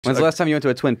When's the last time you went to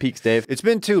a Twin Peaks, Dave? It's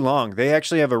been too long. They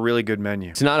actually have a really good menu.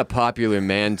 It's not a popular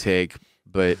man take,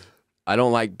 but I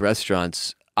don't like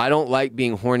Breastaurants. I don't like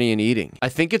being horny and eating. I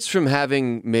think it's from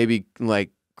having maybe like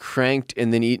cranked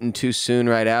and then eaten too soon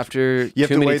right after you have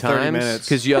too to many wait 30 times minutes.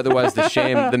 because otherwise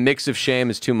the mix of shame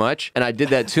is too much. And I did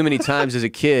that too many times as a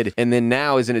kid, and then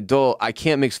now as an adult I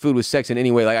can't mix food with sex in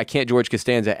any way. Like I can't George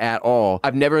Costanza at all.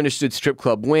 I've never understood strip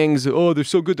club wings. Oh, they're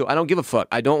so good though. I don't give a fuck.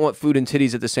 I don't want food and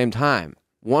titties at the same time.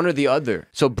 One or the other.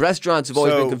 So Breastaurants have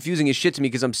always been confusing as shit to me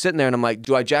because I'm sitting there and I'm like,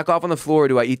 do I jack off on the floor or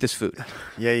do I eat this food?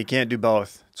 Yeah, you can't do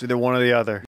both. It's either one or the other.